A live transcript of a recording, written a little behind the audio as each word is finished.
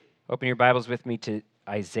Open your Bibles with me to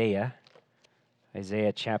Isaiah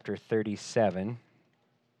chapter 37.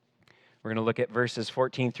 We're going to look at verses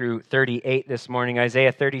 14 through 38 this morning.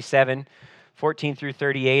 Isaiah 37, 14 through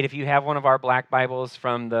 38. If you have one of our black Bibles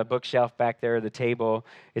from the bookshelf back there at the table,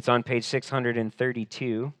 it's on page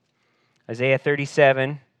 632. Isaiah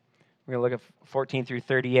 37, we're going to look at 14 through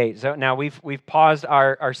 38. So now we've paused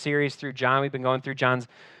our series through John. We've been going through John's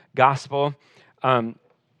gospel.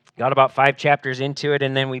 Got about 5 chapters into it,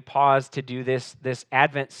 and then we paused to do this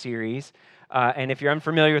Advent series. And if you're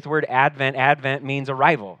unfamiliar with the word Advent, Advent means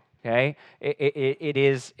arrival. Okay, it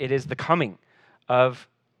is the coming of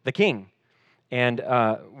the King, and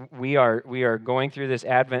we are going through this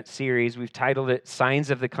Advent series. We've titled it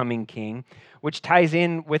 "Signs of the Coming King," which ties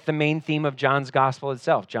in with the main theme of John's gospel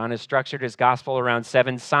itself. John has structured his gospel around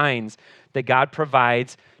 7 signs that God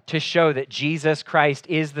provides to show that Jesus Christ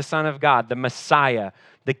is the Son of God, the Messiah,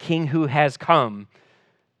 the King who has come,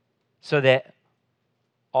 so that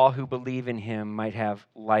all who believe in him might have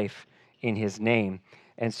life in his name.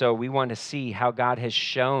 And so we want to see how God has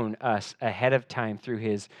shown us ahead of time through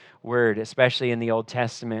his word, especially in the Old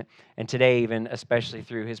Testament, and today even especially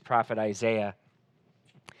through his prophet Isaiah,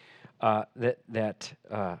 that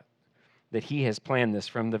he has planned this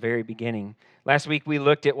from the very beginning. Last week we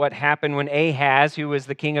looked at what happened when Ahaz, who was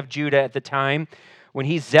the king of Judah at the time, when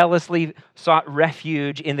he zealously sought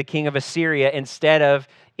refuge in the king of Assyria instead of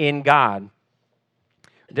in God.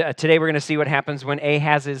 Today we're going to see what happens when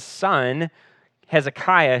Ahaz's son,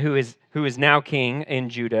 Hezekiah, who is now king in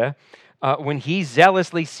Judah, when he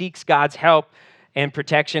zealously seeks God's help and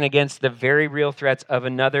protection against the very real threats of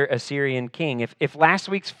another Assyrian king. If last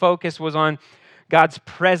week's focus was on God's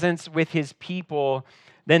presence with his people,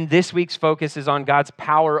 then this week's focus is on God's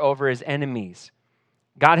power over his enemies.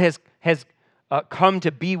 God has come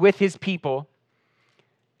to be with his people,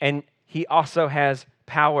 and he also has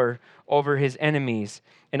power over his enemies.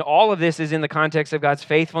 And all of this is in the context of God's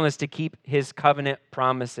faithfulness to keep his covenant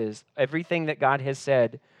promises. Everything that God has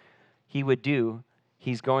said he would do,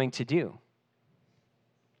 he's going to do.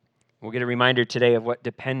 We'll get a reminder today of what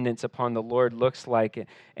dependence upon the Lord looks like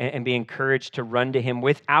and be encouraged to run to him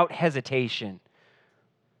without hesitation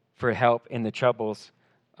for help in the troubles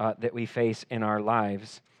that we face in our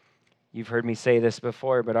lives. You've heard me say this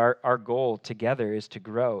before, but our goal together is to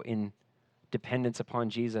grow in dependence upon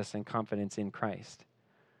Jesus and confidence in Christ.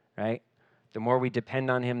 Right? The more we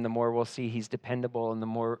depend on him, the more we'll see he's dependable, and the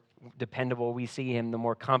more dependable we see him, the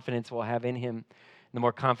more confidence we'll have in him. The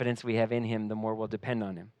more confidence we have in him, the more we'll depend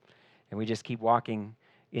on him. And we just keep walking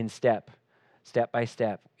in step by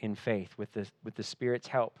step in faith with the Spirit's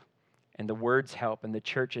help and the Word's help and the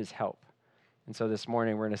church's help. And so this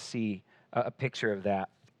morning we're going to see a picture of that.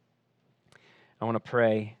 I want to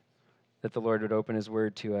pray that the Lord would open his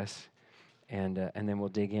Word to us, and then we'll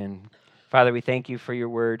dig in. Father, we thank you for your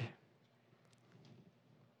word.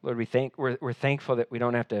 Lord, we're thankful that we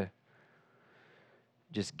don't have to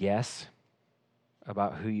just guess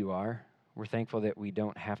about who you are. We're thankful that we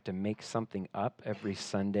don't have to make something up every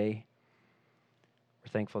Sunday.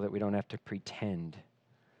 We're thankful that we don't have to pretend,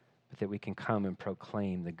 but that we can come and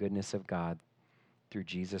proclaim the goodness of God through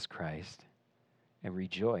Jesus Christ and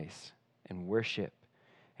rejoice and worship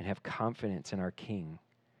and have confidence in our King,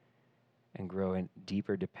 and grow in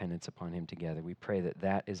deeper dependence upon him together. We pray that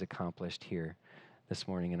that is accomplished here this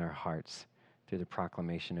morning in our hearts through the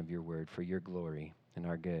proclamation of your word for your glory and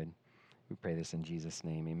our good. We pray this in Jesus'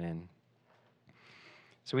 name, amen.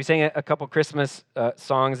 So we sang a couple Christmas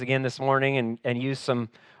songs again this morning and used some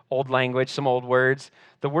old language, some old words.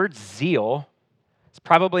 The word zeal is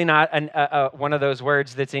probably not one of those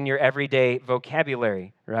words that's in your everyday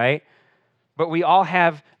vocabulary, right? But we all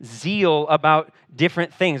have zeal about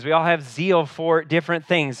different things. We all have zeal for different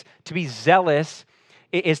things. To be zealous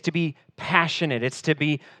is to be passionate. It's to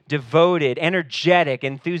be devoted, energetic,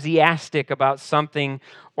 enthusiastic about something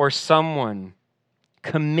or someone,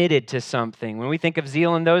 committed to something. When we think of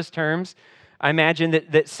zeal in those terms, I imagine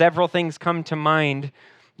that several things come to mind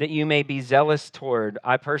that you may be zealous toward.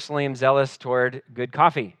 I personally am zealous toward good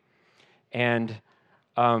coffee and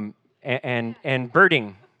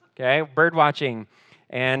birding. Okay, bird watching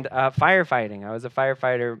and firefighting. I was a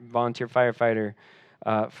volunteer firefighter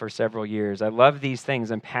for several years. I love these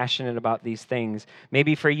things. I'm passionate about these things.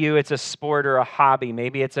 Maybe for you, it's a sport or a hobby.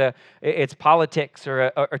 Maybe it's politics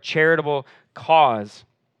or a charitable cause.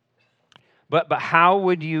 But how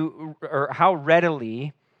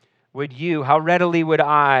readily would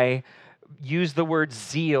I use the word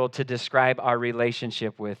zeal to describe our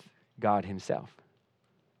relationship with God himself?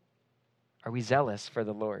 Are we zealous for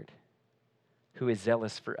the Lord, who is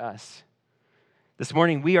zealous for us? This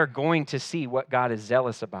morning, we are going to see what God is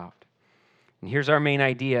zealous about. And here's our main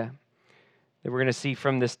idea that we're going to see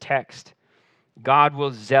from this text. God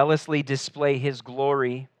will zealously display his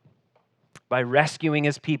glory by rescuing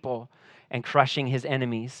his people and crushing his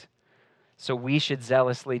enemies. So we should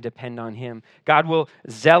zealously depend on him. God will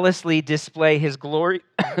zealously display his glory.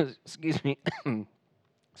 Excuse me.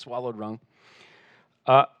 Swallowed wrong.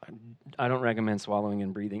 I don't recommend swallowing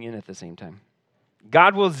and breathing in at the same time.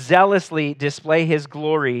 God will zealously display his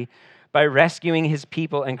glory by rescuing his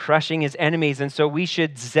people and crushing his enemies. And so we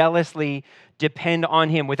should zealously depend on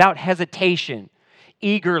him without hesitation,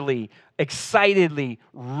 eagerly, excitedly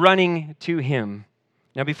running to him.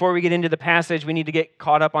 Now, before we get into the passage, we need to get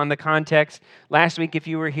caught up on the context. Last week, if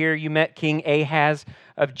you were here, you met King Ahaz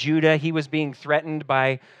of Judah. He was being threatened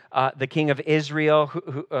by the king of Israel.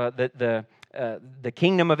 The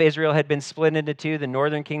kingdom of Israel had been split into two, the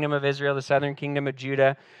northern kingdom of Israel, the southern kingdom of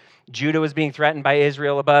Judah. Judah was being threatened by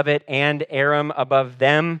Israel above it and Aram above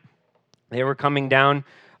them. They were coming down.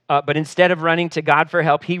 But instead of running to God for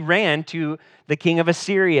help, he ran to the king of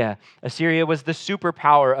Assyria. Assyria was the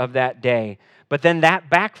superpower of that day. But then that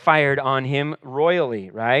backfired on him royally,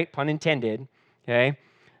 right? Pun intended, okay?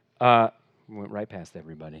 Went right past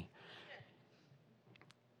everybody.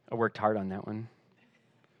 I worked hard on that one.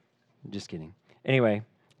 Just kidding. Anyway,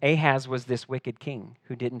 Ahaz was this wicked king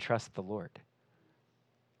who didn't trust the Lord.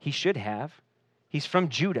 He should have. He's from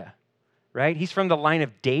Judah, right? He's from the line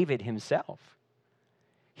of David himself.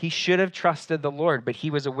 He should have trusted the Lord, but he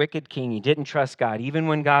was a wicked king. He didn't trust God. Even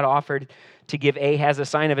when God offered to give Ahaz a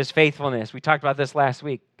sign of his faithfulness. We talked about this last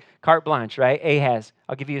week. Carte blanche, right? Ahaz,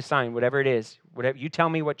 I'll give you a sign, whatever it is. Whatever, you tell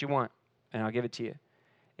me what you want, and I'll give it to you.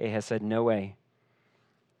 Ahaz said, no way.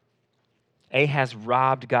 Ahaz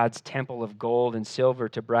robbed God's temple of gold and silver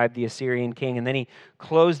to bribe the Assyrian king. And then he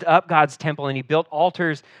closed up God's temple and he built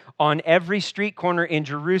altars on every street corner in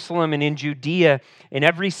Jerusalem and in Judea, in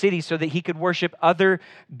every city, so that he could worship other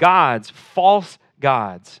gods, false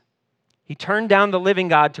gods. He turned down the living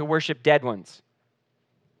God to worship dead ones.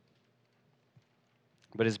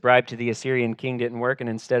 But his bribe to the Assyrian king didn't work, and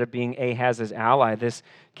instead of being Ahaz's ally, this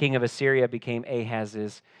king of Assyria became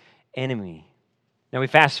Ahaz's enemy. Now we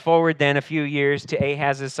fast forward then a few years to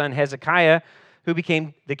Ahaz's son Hezekiah, who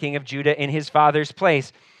became the king of Judah in his father's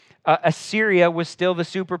place. Assyria was still the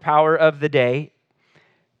superpower of the day,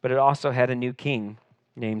 but it also had a new king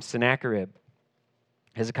named Sennacherib.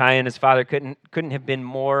 Hezekiah and his father couldn't have been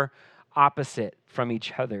more opposite from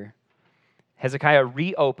each other. Hezekiah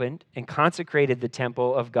reopened and consecrated the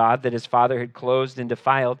temple of God that his father had closed and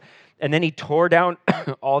defiled, and then he tore down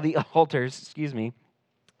all the altars,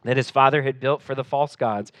 that his father had built for the false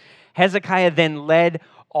gods. Hezekiah then led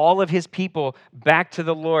all of his people back to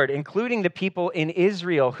the Lord, including the people in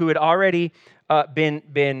Israel who had already been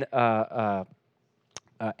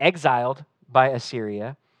exiled by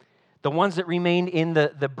Assyria. The ones that remained in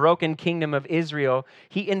the broken kingdom of Israel,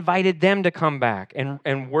 he invited them to come back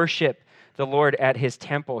and worship the Lord at his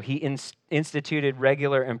temple. He instituted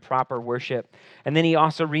regular and proper worship. And then he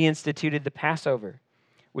also reinstituted the Passover,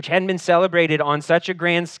 which hadn't been celebrated on such a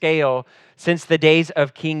grand scale since the days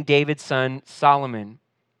of King David's son Solomon.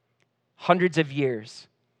 Hundreds of years,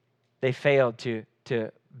 they failed to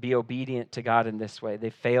be obedient to God in this way.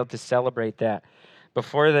 They failed to celebrate that.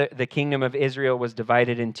 Before the kingdom of Israel was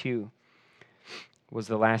divided in two, was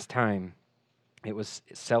the last time it was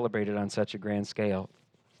celebrated on such a grand scale.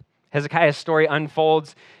 Hezekiah's story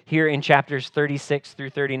unfolds here in chapters 36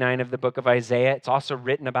 through 39 of the book of Isaiah. It's also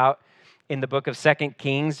written about in the book of 2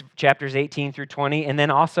 Kings, chapters 18 through 20, and then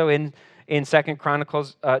also in 2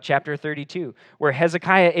 Chronicles chapter 32, where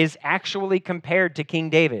Hezekiah is actually compared to King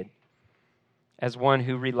David as one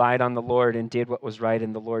who relied on the Lord and did what was right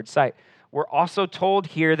in the Lord's sight. We're also told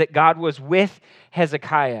here that God was with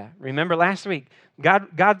Hezekiah. Remember last week,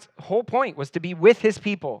 God's whole point was to be with his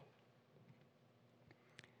people.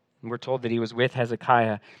 And we're told that he was with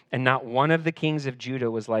Hezekiah, and not one of the kings of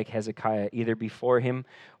Judah was like Hezekiah, either before him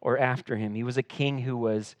or after him. He was a king who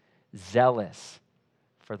was zealous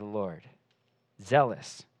for the Lord,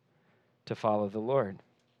 zealous to follow the Lord.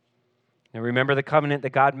 Now remember the covenant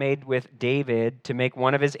that God made with David to make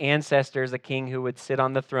one of his ancestors a king who would sit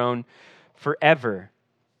on the throne forever.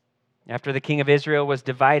 After the king of Israel was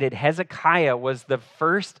divided, Hezekiah was the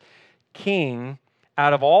first king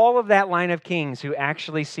out of all of that line of kings who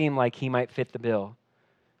actually seemed like he might fit the bill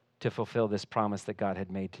to fulfill this promise that God had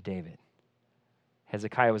made to David.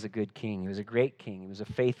 Hezekiah was a good king. He was a great king. He was a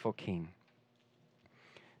faithful king.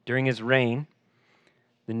 During his reign,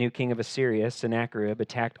 the new king of Assyria, Sennacherib,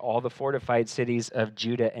 attacked all the fortified cities of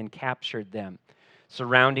Judah and captured them,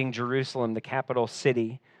 surrounding Jerusalem, the capital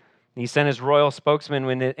city. He sent his royal spokesman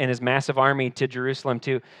and his massive army to Jerusalem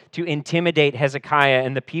to intimidate Hezekiah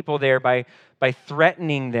and the people there by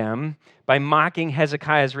threatening them, by mocking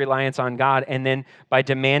Hezekiah's reliance on God, and then by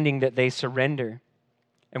demanding that they surrender.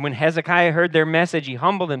 And when Hezekiah heard their message, he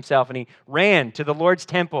humbled himself and he ran to the Lord's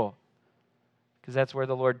temple because that's where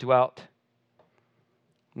the Lord dwelt.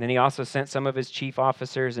 And then he also sent some of his chief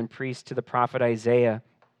officers and priests to the prophet Isaiah,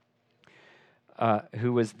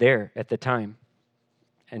 who was there at the time.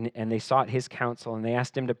 And they sought his counsel, and they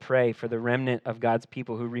asked him to pray for the remnant of God's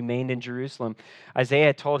people who remained in Jerusalem.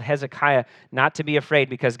 Isaiah told Hezekiah not to be afraid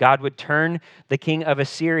because God would turn the king of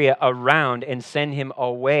Assyria around and send him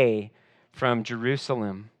away from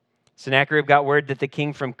Jerusalem. Sennacherib got word that the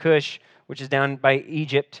king from Cush, which is down by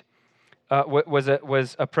Egypt,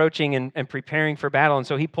 was approaching and preparing for battle. And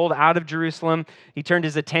so he pulled out of Jerusalem. He turned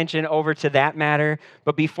his attention over to that matter.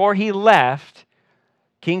 But before he left,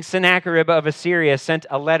 King Sennacherib of Assyria sent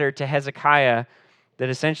a letter to Hezekiah that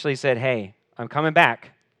essentially said, hey, I'm coming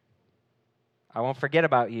back. I won't forget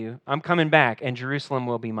about you. I'm coming back, and Jerusalem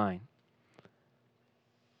will be mine.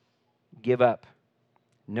 Give up.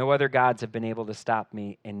 No other gods have been able to stop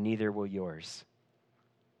me, and neither will yours.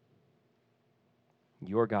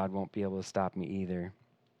 Your God won't be able to stop me either.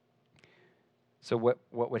 So what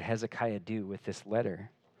would Hezekiah do with this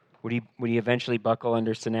letter? Would he eventually buckle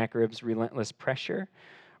under Sennacherib's relentless pressure?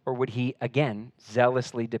 Or would he, again,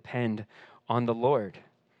 zealously depend on the Lord?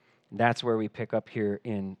 That's where we pick up here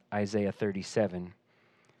in Isaiah 37.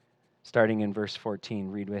 Starting in verse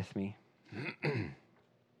 14, read with me.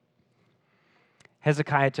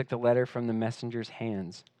 Hezekiah took the letter from the messenger's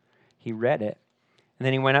hands. He read it, and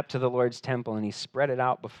then he went up to the Lord's temple, and he spread it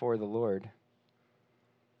out before the Lord.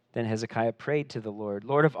 Then Hezekiah prayed to the Lord,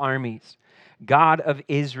 Lord of armies, God of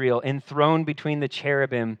Israel, enthroned between the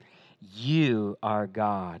cherubim, you are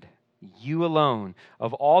God, you alone,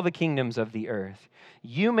 of all the kingdoms of the earth.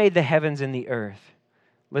 You made the heavens and the earth.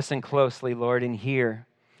 Listen closely, Lord, and hear.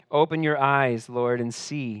 Open your eyes, Lord, and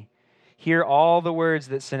see. Hear all the words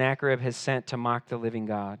that Sennacherib has sent to mock the living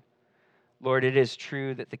God. Lord, it is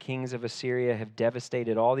true that the kings of Assyria have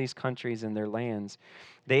devastated all these countries and their lands.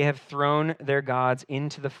 They have thrown their gods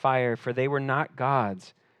into the fire, for they were not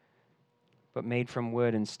gods, but made from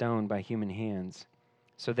wood and stone by human hands.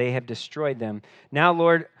 So they have destroyed them. Now,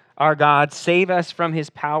 Lord, our God, save us from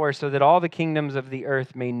his power so that all the kingdoms of the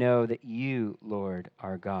earth may know that you, Lord,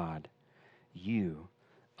 are God, you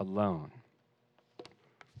alone.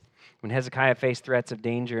 When Hezekiah faced threats of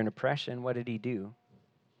danger and oppression, what did he do?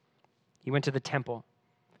 He went to the temple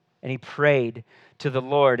and he prayed to the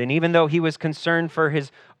Lord. And even though he was concerned for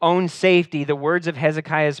his own safety, the words of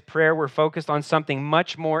Hezekiah's prayer were focused on something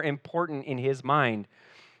much more important in his mind,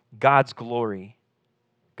 God's glory.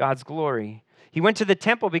 God's glory. He went to the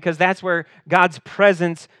temple because that's where God's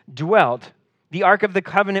presence dwelt. The Ark of the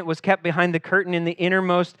Covenant was kept behind the curtain in the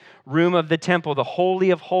innermost room of the temple, the Holy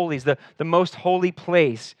of Holies, the most holy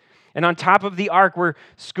place. And on top of the ark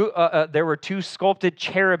there were two sculpted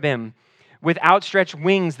cherubim with outstretched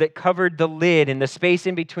wings that covered the lid, and the space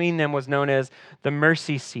in between them was known as the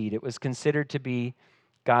mercy seat. It was considered to be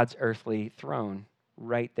God's earthly throne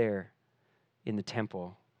right there in the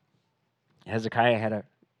temple. Hezekiah had a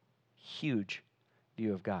huge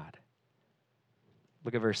view of God.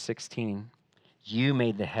 Look at verse 16. You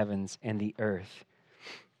made the heavens and the earth.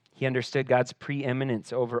 He understood God's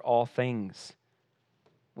preeminence over all things.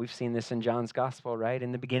 We've seen this in John's gospel, right?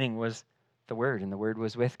 In the beginning was the Word, and the Word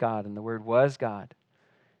was with God, and the Word was God.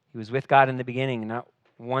 He was with God in the beginning, and not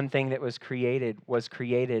one thing that was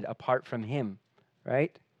created apart from him,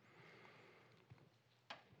 right?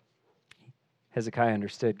 Hezekiah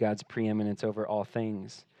understood God's preeminence over all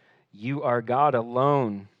things. You are God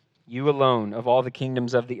alone, you alone, of all the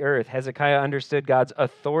kingdoms of the earth. Hezekiah understood God's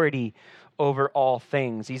authority over all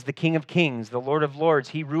things. He's the King of kings, the Lord of lords.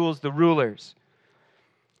 He rules the rulers.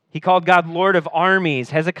 He called God Lord of armies.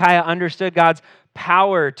 Hezekiah understood God's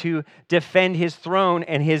power to defend his throne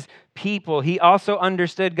and his people. He also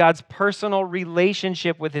understood God's personal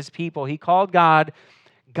relationship with his people. He called God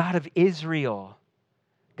God of Israel.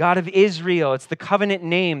 God of Israel. It's the covenant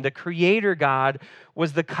name. The Creator God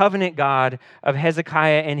was the covenant God of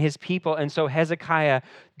Hezekiah and his people. And so Hezekiah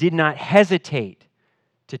did not hesitate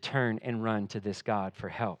to turn and run to this God for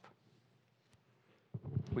help.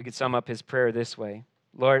 We could sum up his prayer this way.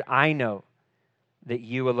 Lord, I know that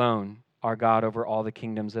you alone are God over all the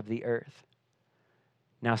kingdoms of the earth.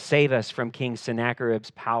 Now save us from King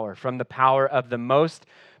Sennacherib's power, from the power of the most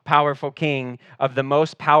powerful king of the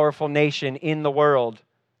most powerful nation in the world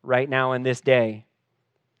right now in this day,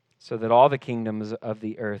 so that all the kingdoms of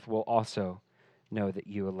the earth will also know that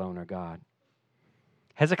you alone are God.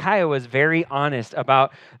 Hezekiah was very honest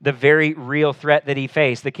about the very real threat that he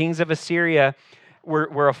faced. The kings of Assyria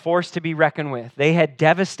were a force to be reckoned with. They had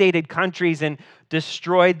devastated countries and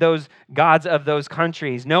destroyed those gods of those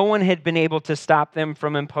countries. No one had been able to stop them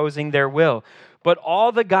from imposing their will. But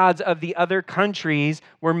all the gods of the other countries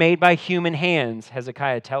were made by human hands,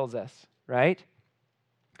 Hezekiah tells us, right?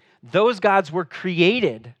 Those gods were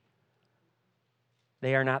created.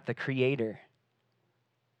 They are not the creator.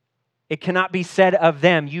 It cannot be said of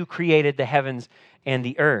them, you created the heavens and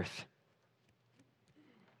the earth.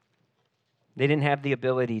 They didn't have the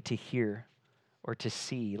ability to hear or to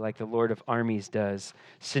see like the Lord of armies does.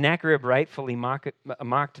 Sennacherib rightfully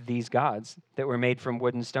mocked these gods that were made from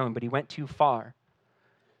wood and stone, but he went too far.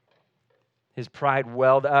 His pride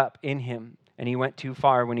welled up in him, and he went too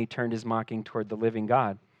far when he turned his mocking toward the living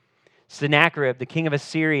God. Sennacherib, the king of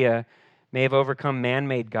Assyria, may have overcome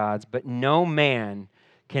man-made gods, but no man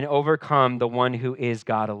can overcome the one who is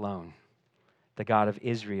God alone, the God of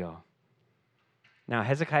Israel. Now,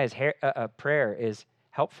 Hezekiah's prayer is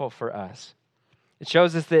helpful for us. It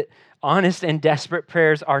shows us that honest and desperate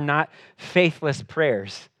prayers are not faithless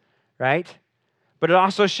prayers, right? But it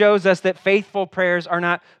also shows us that faithful prayers are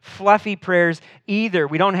not fluffy prayers either.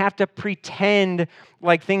 We don't have to pretend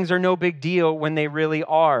like things are no big deal when they really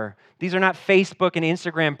are. These are not Facebook and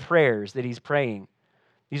Instagram prayers that he's praying.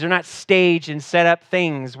 These are not staged and set up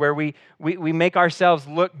things where we make ourselves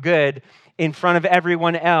look good in front of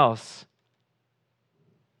everyone else.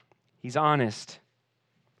 He's honest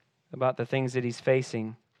about the things that he's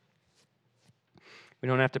facing. We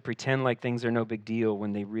don't have to pretend like things are no big deal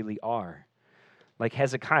when they really are. Like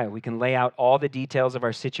Hezekiah, we can lay out all the details of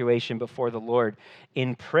our situation before the Lord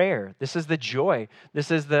in prayer. This is the joy. This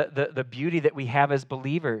is the beauty that we have as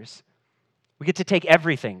believers. We get to take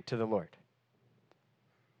everything to the Lord.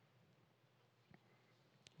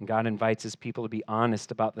 And God invites his people to be honest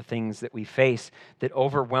about the things that we face that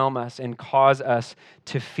overwhelm us and cause us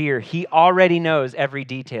to fear. He already knows every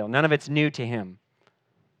detail. None of it's new to him.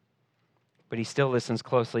 But he still listens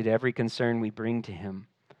closely to every concern we bring to him.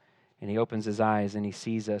 And he opens his eyes and he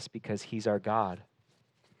sees us because he's our God.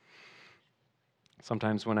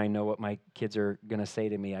 Sometimes when I know what my kids are going to say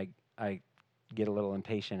to me, I get a little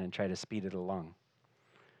impatient and try to speed it along.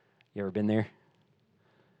 You ever been there?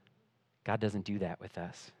 God doesn't do that with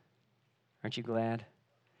us. Aren't you glad?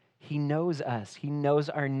 He knows us. He knows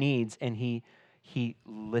our needs, and he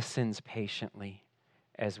listens patiently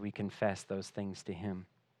as we confess those things to him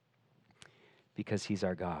because he's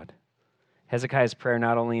our God. Hezekiah's prayer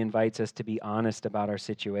not only invites us to be honest about our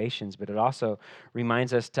situations, but it also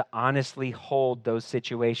reminds us to honestly hold those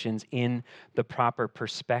situations in the proper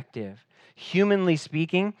perspective. Humanly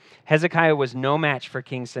speaking, Hezekiah was no match for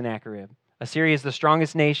King Sennacherib. Assyria is the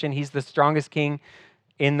strongest nation. He's the strongest king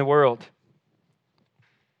in the world.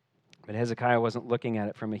 But Hezekiah wasn't looking at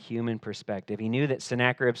it from a human perspective. He knew that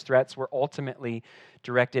Sennacherib's threats were ultimately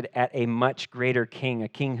directed at a much greater king, a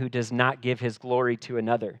king who does not give his glory to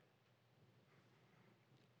another.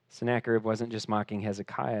 Sennacherib wasn't just mocking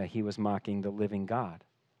Hezekiah, he was mocking the living God.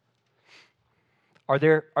 Are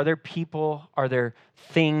there people, are there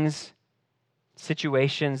things,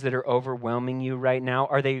 situations that are overwhelming you right now?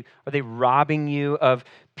 Are they robbing you of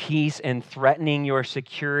peace and threatening your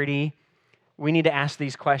security? We need to ask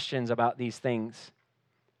these questions about these things.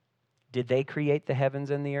 Did they create the heavens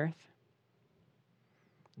and the earth?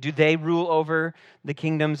 Do they rule over the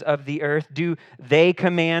kingdoms of the earth? Do they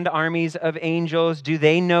command armies of angels? Do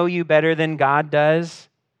they know you better than God does?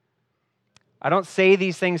 I don't say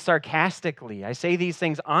these things sarcastically. I say these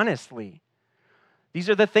things honestly. These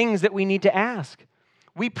are the things that we need to ask.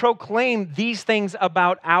 We proclaim these things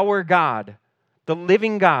about our God, the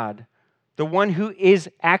living God, the one who is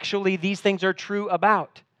actually these things are true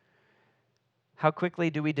about. How quickly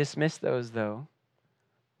do we dismiss those, though,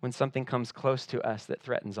 when something comes close to us that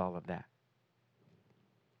threatens all of that?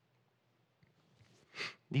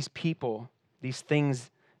 These people, these things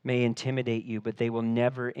may intimidate you, but they will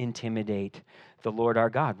never intimidate the Lord our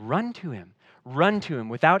God. Run to him. Run to him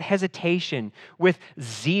without hesitation, with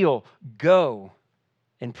zeal. Go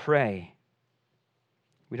and pray.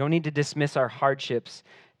 We don't need to dismiss our hardships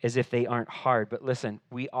as if they aren't hard. But listen,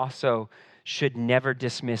 we also should never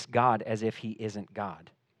dismiss God as if he isn't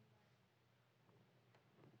God.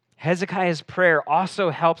 Hezekiah's prayer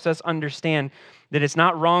also helps us understand that it's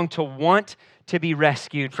not wrong to want to be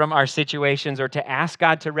rescued from our situations or to ask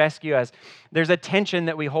God to rescue us. There's a tension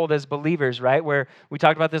that we hold as believers, right? Where we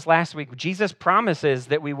talked about this last week. Jesus promises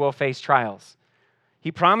that we will face trials.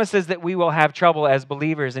 He promises that we will have trouble as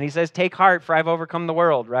believers. And he says, take heart, for I've overcome the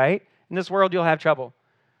world, right? In this world, you'll have trouble.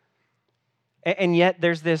 And yet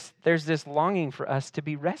there's this longing for us to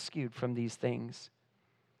be rescued from these things.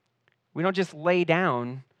 We don't just lay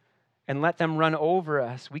down and let them run over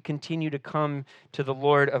us. We continue to come to the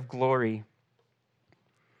Lord of glory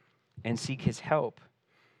and seek his help.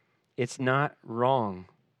 It's not wrong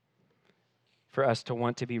for us to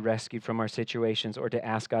want to be rescued from our situations or to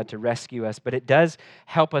ask God to rescue us, but it does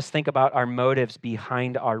help us think about our motives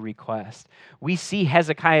behind our request. We see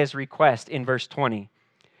Hezekiah's request in verse 20.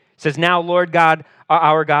 It says, "Now, Lord God,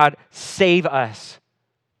 our God, save us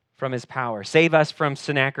from his power. Save us from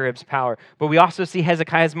Sennacherib's power." But we also see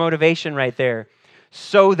Hezekiah's motivation right there.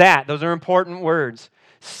 So that, those are important words,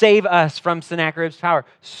 save us from Sennacherib's power,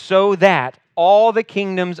 so that all the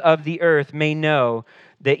kingdoms of the earth may know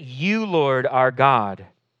that you, Lord, are God,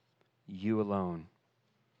 you alone.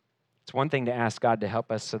 It's one thing to ask God to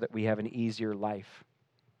help us so that we have an easier life.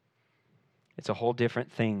 It's a whole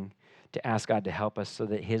different thing to ask God to help us so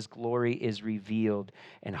that his glory is revealed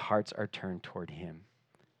and hearts are turned toward him,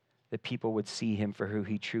 that people would see him for who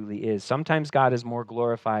he truly is. Sometimes God is more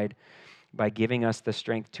glorified by giving us the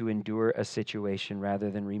strength to endure a situation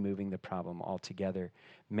rather than removing the problem altogether.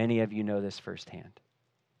 Many of you know this firsthand.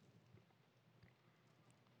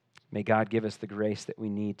 May God give us the grace that we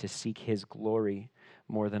need to seek his glory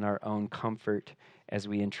more than our own comfort as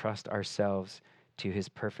we entrust ourselves to his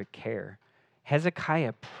perfect care.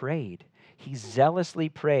 Hezekiah prayed. He zealously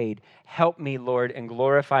prayed, "Help me, Lord, and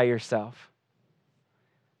glorify yourself."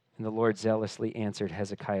 And the Lord zealously answered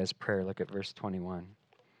Hezekiah's prayer. Look at verse 21.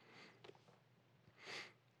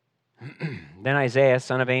 Then Isaiah,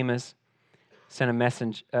 son of Amos, sent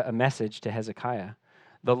a message to Hezekiah.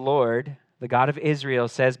 "The Lord, the God of Israel,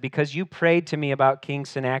 says, because you prayed to me about King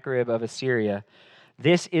Sennacherib of Assyria,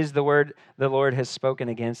 this is the word the Lord has spoken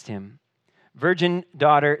against him. Virgin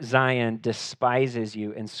daughter Zion despises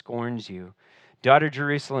you and scorns you. Daughter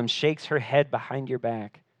Jerusalem shakes her head behind your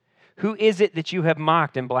back. Who is it that you have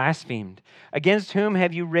mocked and blasphemed? Against whom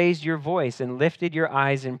have you raised your voice and lifted your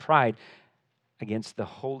eyes in pride? Against the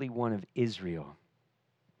Holy One of Israel.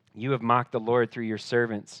 You have mocked the Lord through your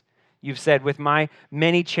servants. You've said, with my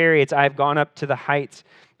many chariots I have gone up to the heights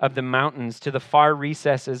of the mountains, to the far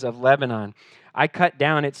recesses of Lebanon. I cut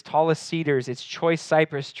down its tallest cedars, its choice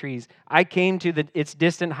cypress trees. I came to its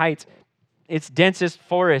distant heights, its densest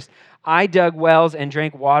forest. I dug wells and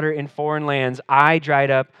drank water in foreign lands. I dried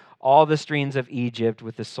up all the streams of Egypt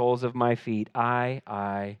with the soles of my feet. I.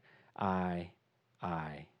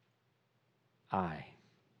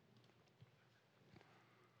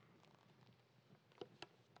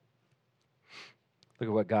 Look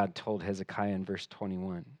at what God told Hezekiah in verse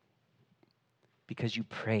 21. Because you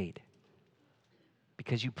prayed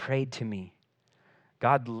to me.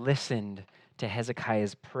 God listened to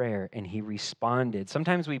Hezekiah's prayer and he responded.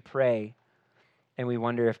 Sometimes we pray and we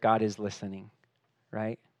wonder if God is listening,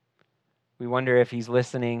 right? We wonder if he's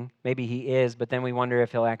listening. Maybe he is, but then we wonder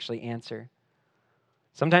if he'll actually answer.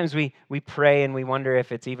 Sometimes we pray and we wonder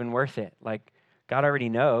if it's even worth it. Like, God already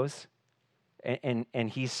knows, and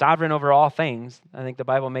he's sovereign over all things. I think the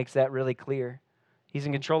Bible makes that really clear. He's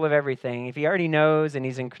in control of everything. If he already knows and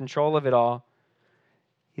he's in control of it all,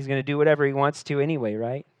 he's going to do whatever he wants to anyway,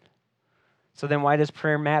 right? So then why does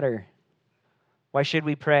prayer matter? Why should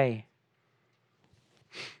we pray?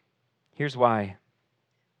 Here's why.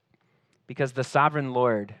 Because the sovereign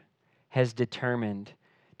Lord has determined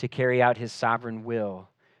to carry out his sovereign will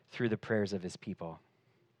through the prayers of his people.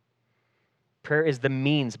 Prayer is the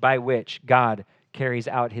means by which God carries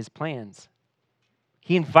out his plans.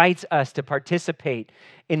 He invites us to participate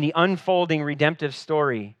in the unfolding redemptive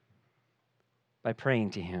story by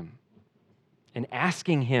praying to him and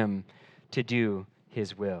asking him to do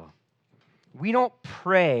his will. We don't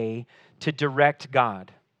pray to direct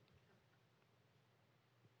God.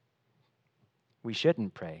 We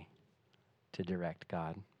shouldn't pray to direct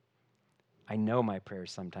God. I know my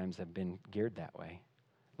prayers sometimes have been geared that way.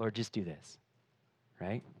 Lord, just do this,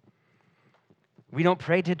 right? We don't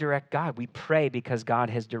pray to direct God. We pray because God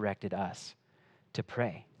has directed us to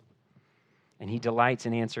pray. And he delights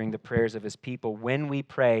in answering the prayers of his people when we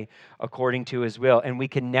pray according to his will. And we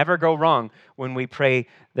can never go wrong when we pray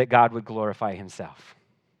that God would glorify himself.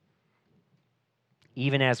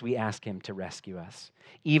 Even as we ask him to rescue us,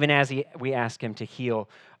 even as we ask him to heal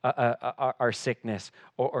our sickness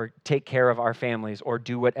or take care of our families or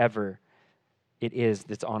do whatever it is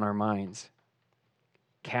that's on our minds.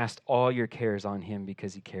 Cast all your cares on him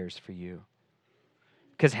because he cares for you.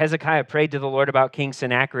 Because Hezekiah prayed to the Lord about King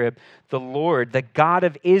Sennacherib, the Lord, the God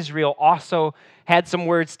of Israel, also had some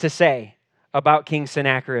words to say about King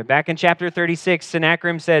Sennacherib. Back in chapter 36,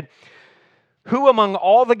 Sennacherib said, Who among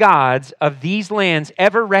all the gods of these lands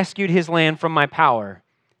ever rescued his land from my power?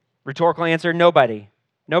 Rhetorical answer, nobody.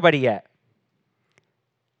 Nobody yet.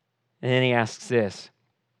 And then he asks this,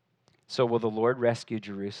 so will the Lord rescue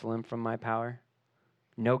Jerusalem from my power?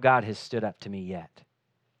 No God has stood up to me yet.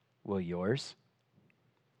 Will yours?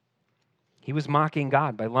 He was mocking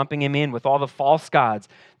God by lumping him in with all the false gods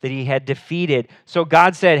that he had defeated. So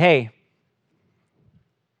God said, hey,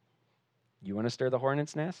 you want to stir the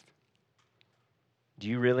hornet's nest? Do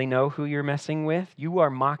you really know who you're messing with? You are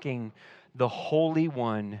mocking the Holy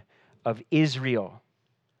One of Israel.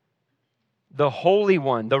 The Holy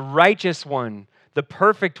One, the righteous one, the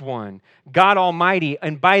perfect one, God Almighty.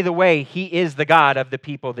 And by the way, he is the God of the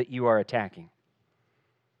people that you are attacking.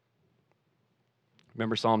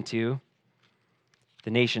 Remember Psalm 2?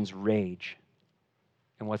 The nations rage.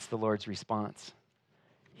 And what's the Lord's response?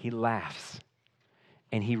 He laughs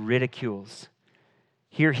and he ridicules.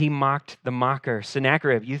 Here he mocked the mocker.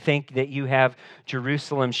 Sennacherib, you think that you have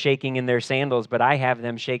Jerusalem shaking in their sandals, but I have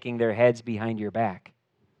them shaking their heads behind your back.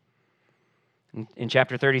 In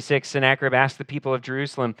chapter 36, Sennacherib asked the people of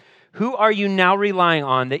Jerusalem, who are you now relying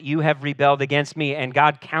on that you have rebelled against me? And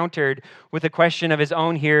God countered with a question of his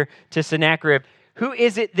own here to Sennacherib. Who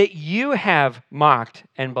is it that you have mocked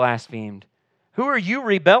and blasphemed? Who are you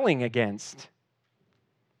rebelling against?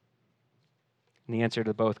 And the answer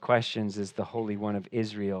to both questions is the Holy One of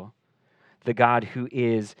Israel, the God who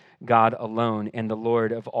is God alone and the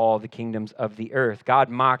Lord of all the kingdoms of the earth. God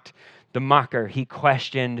mocked the mocker. He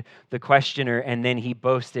questioned the questioner, and then he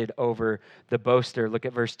boasted over the boaster. Look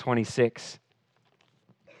at verse 26.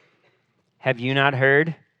 Have you not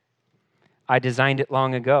heard? I designed it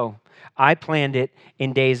long ago. I planned it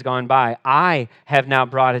in days gone by. I have now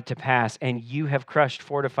brought it to pass, and you have crushed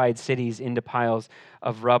fortified cities into piles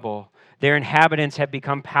of rubble. Their inhabitants have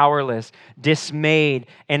become powerless, dismayed,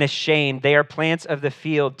 and ashamed. They are plants of the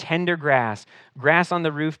field, tender grass, grass on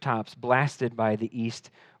the rooftops, blasted by the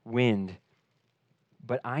east wind.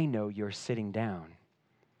 But I know you're sitting down,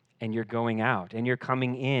 and you're going out, and you're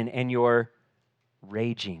coming in, and you're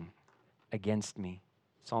raging against me.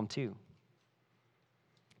 Psalm 2.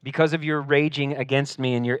 Because of your raging against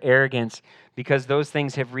me and your arrogance, because those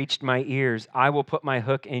things have reached my ears, I will put my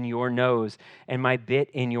hook in your nose and my bit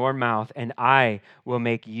in your mouth, and I will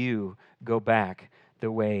make you go back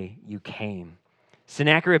the way you came.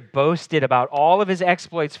 Sennacherib boasted about all of his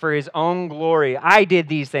exploits for his own glory. I did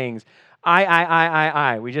these things.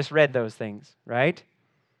 I. We just read those things, right?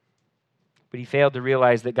 But he failed to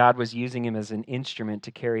realize that God was using him as an instrument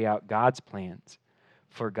to carry out God's plans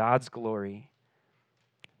for God's glory.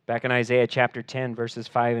 Back in Isaiah chapter 10, verses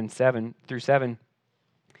 5 and 7 through 7,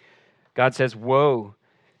 God says, woe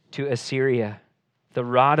to Assyria, the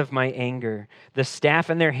rod of my anger. The staff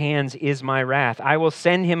in their hands is my wrath. I will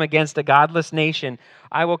send him against a godless nation.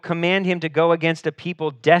 I will command him to go against a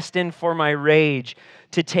people destined for my rage,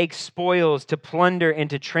 to take spoils, to plunder, and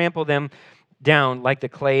to trample them down like the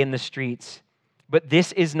clay in the streets. But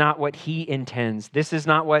this is not what he intends. This is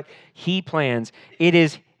not what he plans. It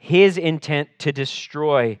is his intent to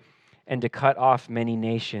destroy and to cut off many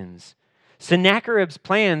nations. Sennacherib's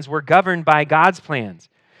plans were governed by God's plans.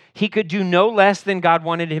 He could do no less than God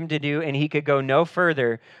wanted him to do, and he could go no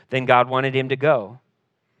further than God wanted him to go.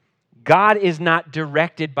 God is not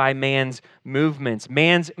directed by man's movements.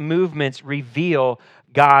 Man's movements reveal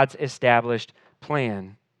God's established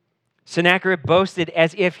plan. Sennacherib boasted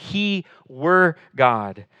as if he were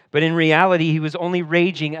God, but in reality, he was only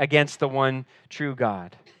raging against the one true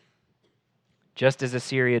God. Just as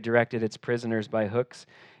Assyria directed its prisoners by hooks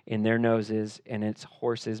in their noses and its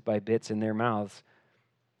horses by bits in their mouths,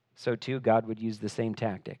 so too God would use the same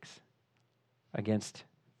tactics against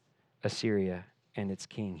Assyria and its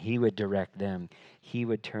king. He would direct them. He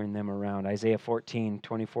would turn them around. Isaiah 14,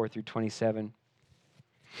 24 through 27.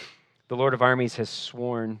 The Lord of armies has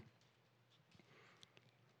sworn,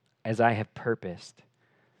 as I have purposed,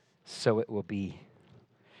 so it will be.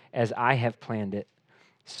 As I have planned it,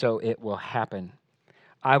 so it will happen.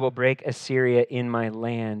 I will break Assyria in my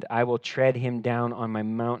land. I will tread him down on my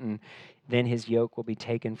mountain. Then his yoke will be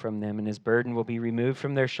taken from them, and his burden will be removed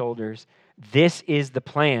from their shoulders. This is the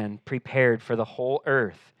plan prepared for the whole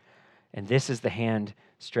earth, and this is the hand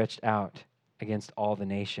stretched out against all the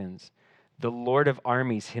nations. The Lord of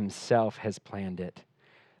armies himself has planned it.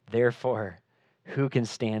 Therefore, who can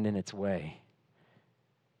stand in its way?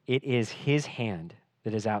 It is his hand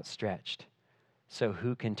that is outstretched. So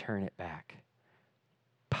who can turn it back?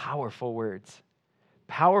 Powerful words.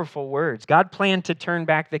 Powerful words. God planned to turn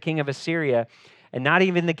back the king of Assyria, and not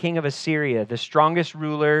even the king of Assyria, the strongest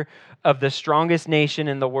ruler of the strongest nation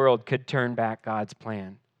in the world, could turn back God's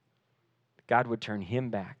plan. God would turn him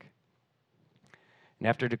back. And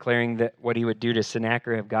after declaring that what he would do to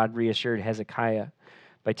Sennacherib, God reassured Hezekiah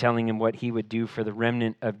by telling him what he would do for the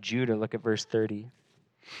remnant of Judah. Look at verse 30.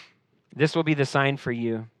 This will be the sign for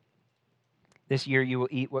you. This year you will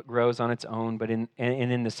eat what grows on its own, but in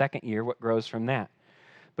the second year, what grows from that.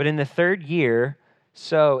 But in the third year,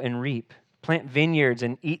 sow and reap, plant vineyards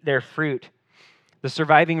and eat their fruit. The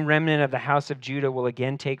surviving remnant of the house of Judah will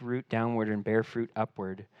again take root downward and bear fruit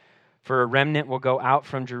upward. For a remnant will go out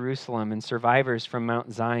from Jerusalem and survivors from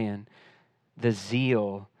Mount Zion. The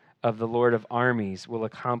zeal of the Lord of armies will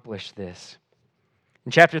accomplish this.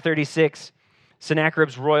 In chapter 36,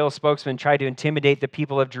 Sennacherib's royal spokesman tried to intimidate the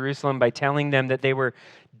people of Jerusalem by telling them that they were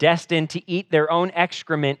destined to eat their own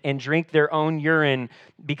excrement and drink their own urine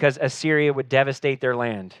because Assyria would devastate their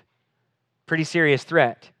land. Pretty serious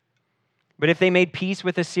threat. But if they made peace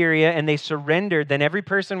with Assyria and they surrendered, then every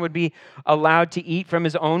person would be allowed to eat from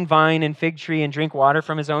his own vine and fig tree and drink water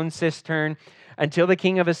from his own cistern until the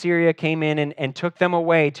king of Assyria came in and took them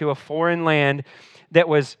away to a foreign land that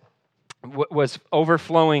was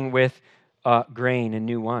overflowing with grain and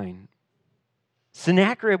new wine.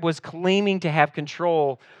 Sennacherib was claiming to have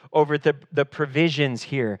control over the provisions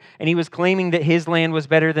here, and he was claiming that his land was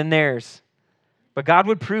better than theirs. But God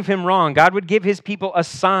would prove him wrong. God would give his people a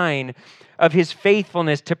sign of his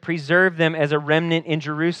faithfulness to preserve them as a remnant in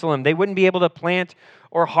Jerusalem. They wouldn't be able to plant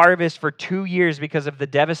or harvest for 2 years because of the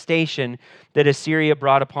devastation that Assyria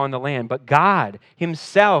brought upon the land. But God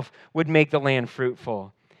himself would make the land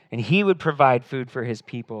fruitful, and he would provide food for his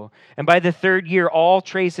people. And by the third year, all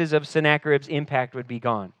traces of Sennacherib's impact would be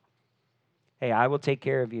gone. Hey, I will take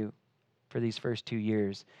care of you for these first 2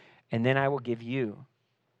 years, and then I will give you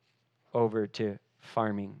over to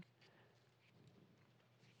farming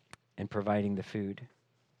and providing the food.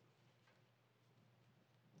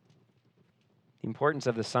 The importance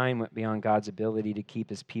of the sign went beyond God's ability to keep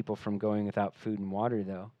his people from going without food and water,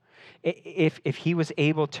 though. If he was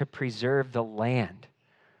able to preserve the land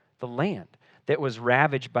that was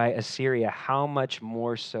ravaged by Assyria, how much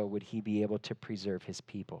more so would he be able to preserve his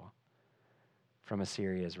people from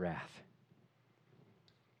Assyria's wrath?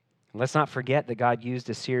 Let's not forget that God used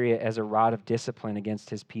Assyria as a rod of discipline against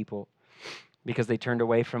his people because they turned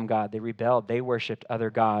away from God. They rebelled. They worshiped other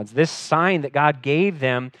gods. This sign that God gave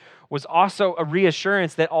them was also a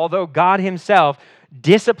reassurance that although God himself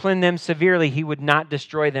disciplined them severely, he would not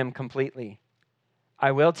destroy them completely.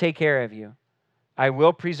 I will take care of you. I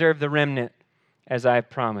will preserve the remnant as I've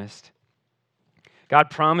promised. God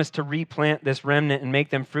promised to replant this remnant and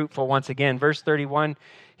make them fruitful once again. Verse 31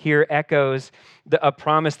 here echoes a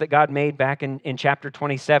promise that God made back in chapter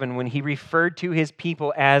 27 when he referred to his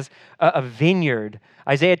people as a vineyard.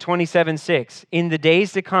 Isaiah 27:6, in the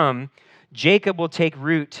days to come, Jacob will take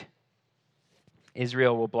root.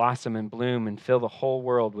 Israel will blossom and bloom and fill the whole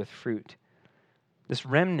world with fruit. This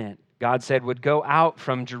remnant, God said, would go out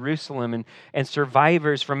from Jerusalem and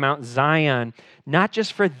survivors from Mount Zion, not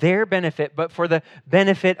just for their benefit, but for the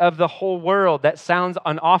benefit of the whole world. That sounds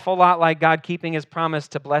an awful lot like God keeping his promise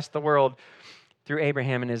to bless the world through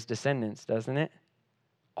Abraham and his descendants, doesn't it?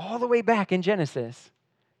 All the way back in Genesis,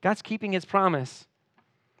 God's keeping his promise.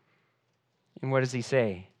 And what does he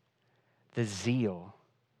say? The zeal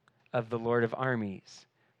of the Lord of armies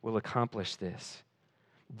will accomplish this.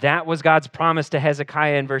 That was God's promise to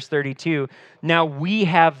Hezekiah in verse 32. Now we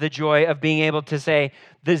have the joy of being able to say,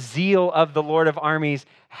 the zeal of the Lord of armies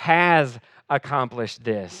has accomplished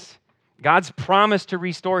this. God's promise to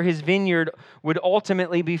restore his vineyard would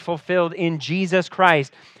ultimately be fulfilled in Jesus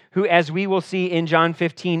Christ, who, as we will see in John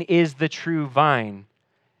 15, is the true vine.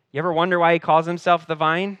 You ever wonder why he calls himself the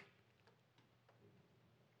vine?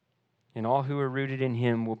 And all who are rooted in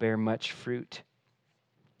him will bear much fruit.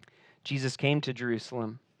 Jesus came to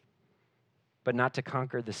Jerusalem, but not to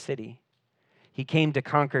conquer the city. He came to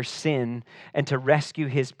conquer sin and to rescue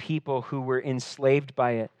his people who were enslaved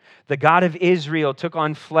by it. The God of Israel took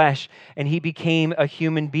on flesh and he became a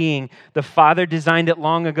human being. The Father designed it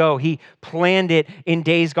long ago. He planned it in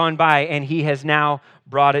days gone by, and he has now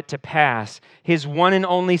brought it to pass. His one and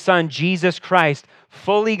only Son, Jesus Christ,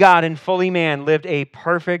 fully God and fully man, lived a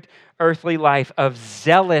perfect earthly life of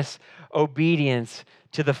zealous obedience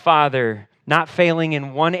to the Father, not failing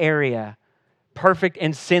in one area, perfect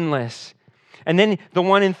and sinless. And then the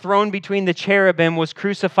one enthroned between the cherubim was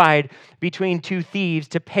crucified between two thieves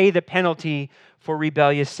to pay the penalty for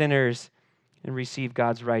rebellious sinners and receive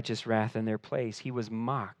God's righteous wrath in their place. He was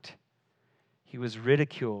mocked. He was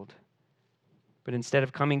ridiculed. But instead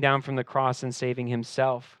of coming down from the cross and saving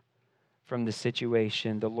himself from the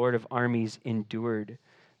situation, the Lord of armies endured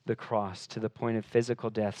the cross to the point of physical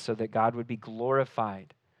death so that God would be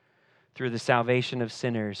glorified through the salvation of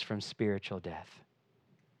sinners from spiritual death.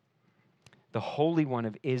 The Holy One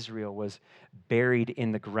of Israel was buried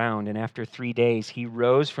in the ground, and after 3 days he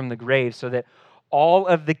rose from the grave so that all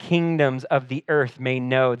of the kingdoms of the earth may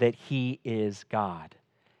know that he is God,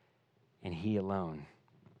 and he alone.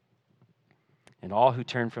 And all who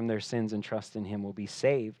turn from their sins and trust in him will be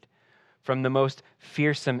saved from the most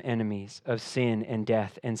fearsome enemies of sin and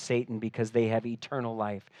death and Satan, because they have eternal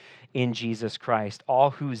life in Jesus Christ.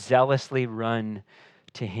 All who zealously run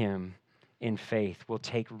to him in faith will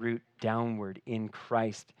take root downward in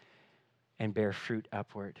Christ and bear fruit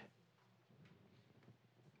upward.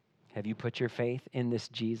 Have you put your faith in this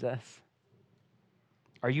Jesus?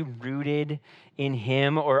 Are you rooted in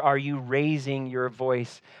him, or are you raising your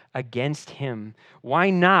voice against him?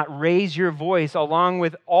 Why not raise your voice along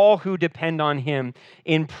with all who depend on him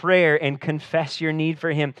in prayer and confess your need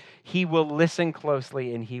for him? He will listen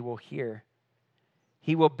closely and he will hear.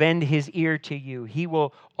 He will bend his ear to you. He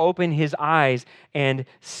will open his eyes and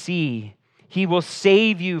see. He will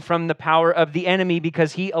save you from the power of the enemy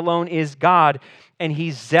because he alone is God, and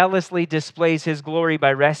he zealously displays his glory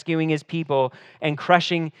by rescuing his people and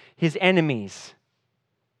crushing his enemies.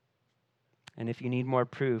 And if you need more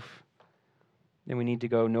proof, then we need to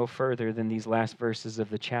go no further than these last verses of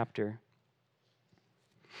the chapter.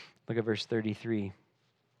 Look at verse 33.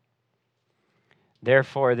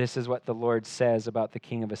 Therefore, this is what the Lord says about the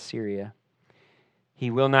king of Assyria.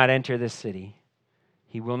 He will not enter this city.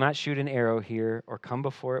 He will not shoot an arrow here or come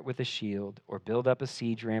before it with a shield or build up a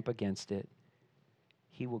siege ramp against it.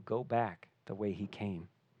 He will go back the way he came,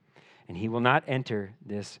 and he will not enter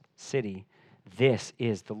this city. This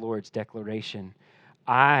is the Lord's declaration.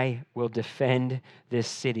 I will defend this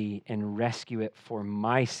city and rescue it for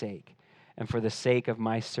my sake and for the sake of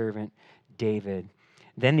my servant David.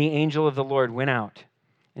 Then the angel of the Lord went out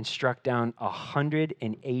and struck down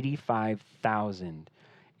 185,000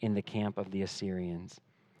 in the camp of the Assyrians.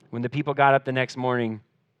 When the people got up the next morning,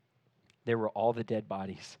 there were all the dead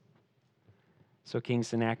bodies. So King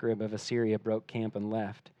Sennacherib of Assyria broke camp and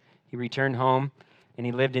left. He returned home, and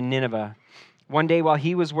he lived in Nineveh. One day while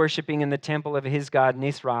he was worshiping in the temple of his god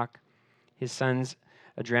Nisroch, his sons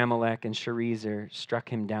Adramelech and Sharezer struck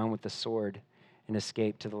him down with the sword and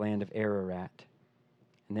escaped to the land of Ararat.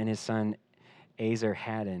 And then his son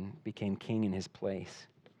Esarhaddon became king in his place.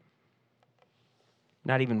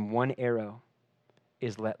 Not even one arrow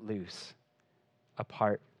is let loose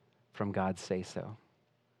apart from God's say-so.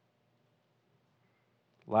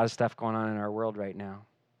 A lot of stuff going on in our world right now.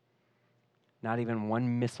 Not even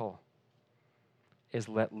one missile is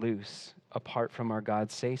let loose apart from our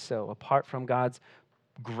God's say-so, apart from God's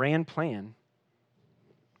grand plan.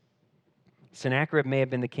 Sennacherib may have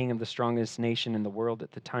been the king of the strongest nation in the world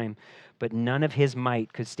at the time, but none of his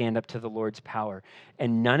might could stand up to the Lord's power,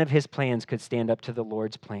 and none of his plans could stand up to the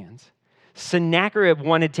Lord's plans. Sennacherib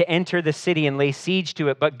wanted to enter the city and lay siege to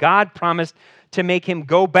it, but God promised to make him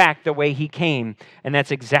go back the way he came, and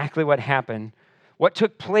that's exactly what happened. What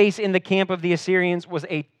took place in the camp of the Assyrians was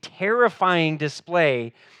a terrifying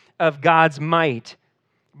display of God's might,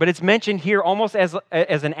 but it's mentioned here almost as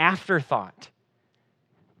an afterthought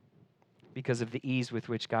because of the ease with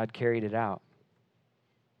which God carried it out.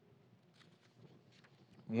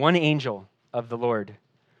 One angel of the Lord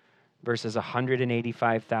versus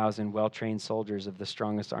 185,000 well-trained soldiers of the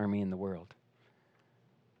strongest army in the world.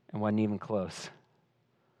 And wasn't even close.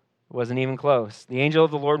 It wasn't even close. The angel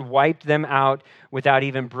of the Lord wiped them out without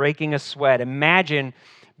even breaking a sweat. Imagine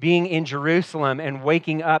being in Jerusalem and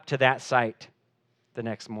waking up to that sight the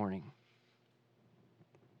next morning.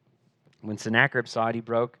 When Sennacherib saw it, he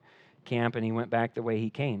broke camp and he went back the way he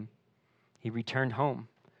came. He returned home,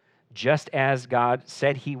 just as God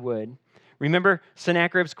said he would. Remember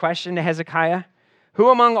Sennacherib's question to Hezekiah? Who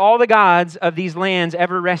among all the gods of these lands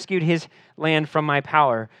ever rescued his land from my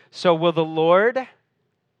power? So will the Lord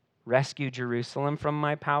rescue Jerusalem from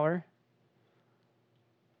my power?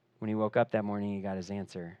 When he woke up that morning, he got his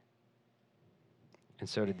answer. And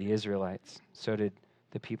so did the Israelites. So did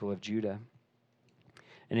the people of Judah.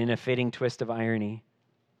 And in a fitting twist of irony,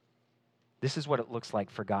 this is what it looks like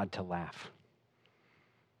for God to laugh.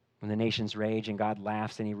 When the nations rage and God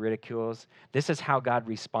laughs and he ridicules, this is how God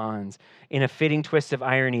responds. In a fitting twist of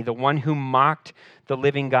irony, the one who mocked the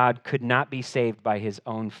living God could not be saved by his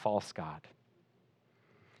own false god.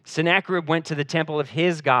 Sennacherib went to the temple of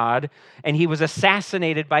his god, and he was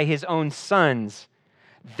assassinated by his own sons.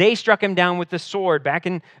 They struck him down with the sword. Back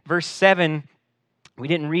in verse 7, we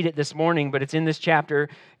didn't read it this morning, but it's in this chapter.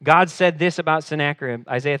 God said this about Sennacherib,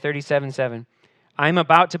 Isaiah 37:7. I'm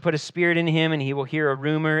about to put a spirit in him, and he will hear a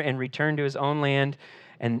rumor and return to his own land.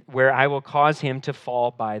 and where I will cause him to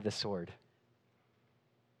fall by the sword.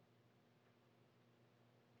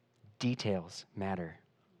 Details matter.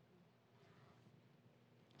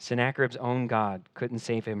 Sennacherib's own God couldn't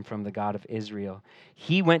save him from the God of Israel.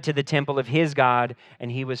 He went to the temple of his God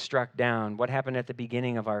and he was struck down. What happened at the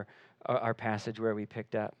beginning of our passage where we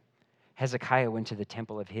picked up? Hezekiah went to the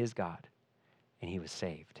temple of his God and he was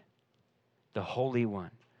saved. The Holy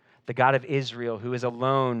One, the God of Israel, who is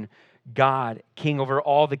alone God, king over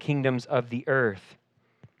all the kingdoms of the earth.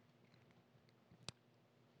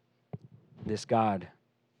 This God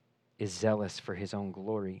is zealous for his own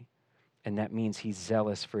glory, and that means he's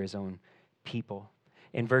zealous for his own people.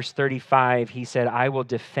 In verse 35, he said, I will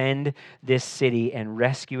defend this city and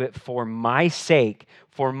rescue it for my sake,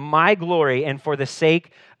 for my glory, and for the sake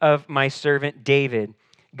of my servant David.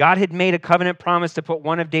 God had made a covenant promise to put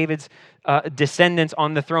one of David's descendants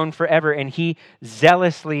on the throne forever, and he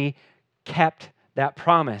zealously kept that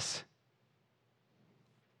promise.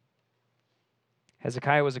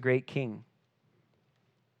 Hezekiah was a great king,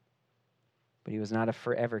 but he was not a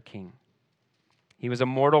forever king. He was a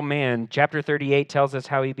mortal man. Chapter 38 tells us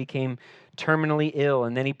how he became terminally ill,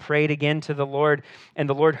 and then he prayed again to the Lord, and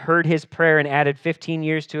the Lord heard his prayer and added 15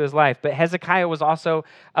 years to his life. But Hezekiah was also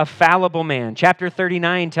a fallible man. Chapter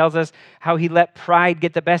 39 tells us how he let pride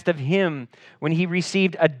get the best of him when he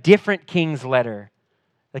received a different king's letter,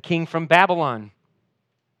 the king from Babylon.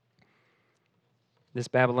 This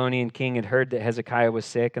Babylonian king had heard that Hezekiah was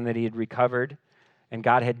sick and that he had recovered, and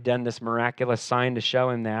God had done this miraculous sign to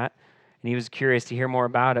show him that. And he was curious to hear more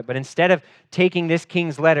about it. But instead of taking this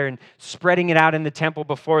king's letter and spreading it out in the temple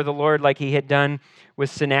before the Lord like he had done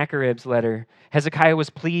with Sennacherib's letter, Hezekiah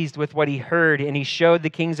was pleased with what he heard, and he showed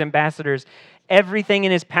the king's ambassadors everything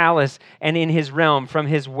in his palace and in his realm, from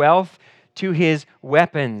his wealth to his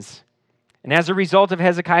weapons. And as a result of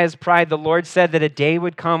Hezekiah's pride, the Lord said that a day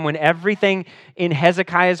would come when everything in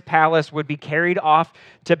Hezekiah's palace would be carried off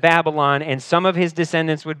to Babylon, and some of his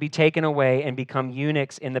descendants would be taken away and become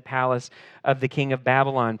eunuchs in the palace of the king of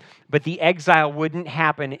Babylon. But the exile wouldn't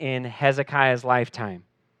happen in Hezekiah's lifetime.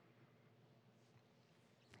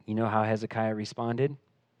 You know how Hezekiah responded?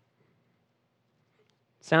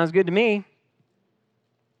 Sounds good to me.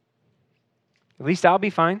 At least I'll be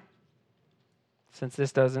fine, since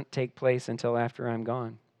this doesn't take place until after I'm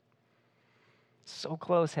gone. So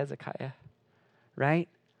close, Hezekiah, right?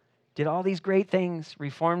 Did all these great things,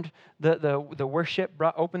 reformed the worship,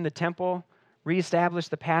 opened the temple,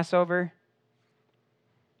 reestablished the Passover,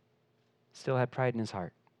 still had pride in his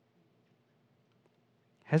heart.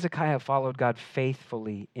 Hezekiah followed God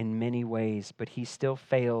faithfully in many ways, but he still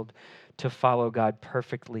failed to follow God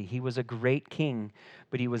perfectly. He was a great king,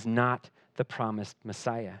 but he was not the promised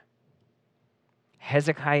Messiah.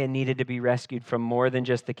 Hezekiah needed to be rescued from more than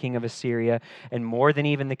just the king of Assyria and more than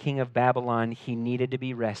even the king of Babylon. He needed to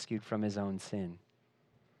be rescued from his own sin.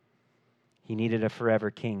 He needed a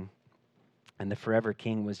forever king, and the forever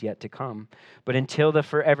king was yet to come. But until the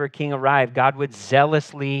forever king arrived, God would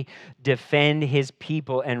zealously defend his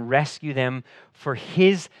people and rescue them for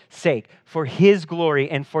his sake, for his glory,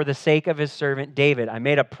 and for the sake of his servant David. I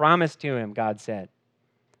made a promise to him, God said,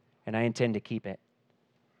 and I intend to keep it.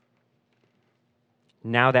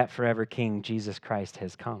 Now that forever king, Jesus Christ,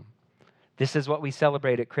 has come. This is what we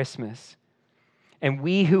celebrate at Christmas. And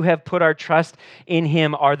we who have put our trust in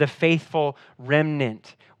him are the faithful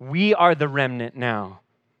remnant. We are the remnant now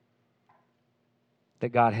that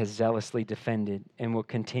God has zealously defended and will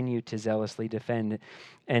continue to zealously defend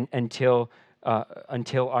until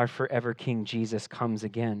our forever king Jesus comes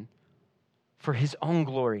again for his own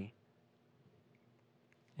glory.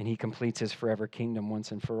 And he completes his forever kingdom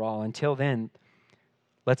once and for all. Until then,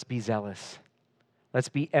 let's be zealous. Let's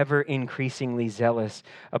be ever increasingly zealous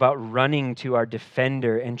about running to our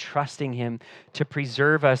defender and trusting him to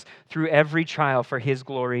preserve us through every trial for his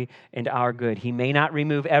glory and our good. He may not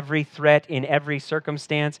remove every threat in every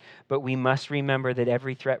circumstance, but we must remember that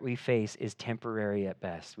every threat we face is temporary at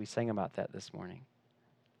best. We sang about that this morning.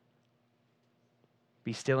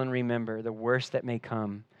 Be still and remember the worst that may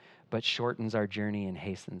come, but shortens our journey and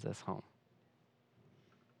hastens us home.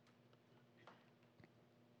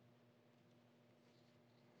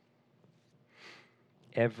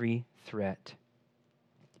 Every threat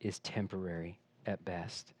is temporary at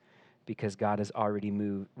best because God has already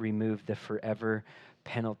removed the forever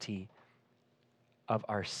penalty of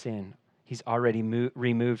our sin. He's already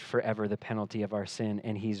removed forever the penalty of our sin,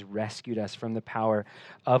 and he's rescued us from the power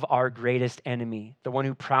of our greatest enemy, the one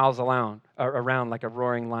who prowls around like a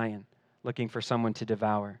roaring lion looking for someone to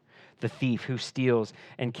devour, the thief who steals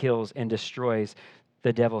and kills and destroys,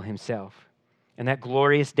 the devil himself. And that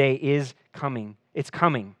glorious day is coming. It's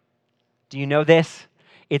coming. Do you know this?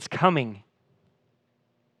 It's coming.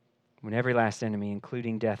 When every last enemy,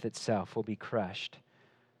 including death itself, will be crushed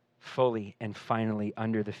fully and finally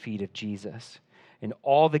under the feet of Jesus. And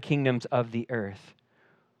all the kingdoms of the earth,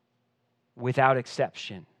 without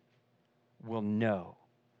exception, will know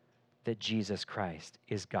that Jesus Christ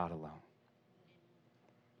is God alone.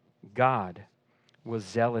 God will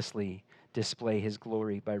zealously display his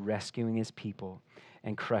glory by rescuing his people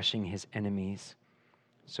and crushing his enemies.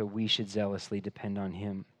 So we should zealously depend on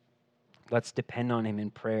him. Let's depend on him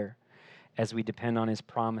in prayer as we depend on his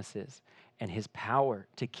promises and his power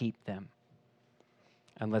to keep them.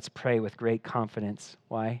 And let's pray with great confidence.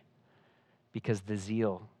 Why? Because the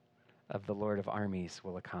zeal of the Lord of armies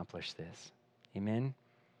will accomplish this. Amen?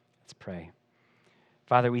 Let's pray.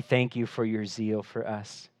 Father, we thank you for your zeal for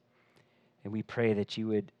us. And we pray that you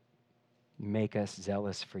would make us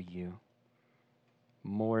zealous for you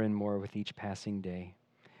more and more with each passing day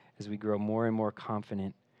as we grow more and more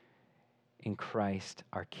confident in Christ,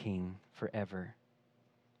 our King, forever.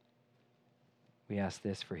 We ask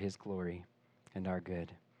this for his glory and our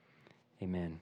good. Amen.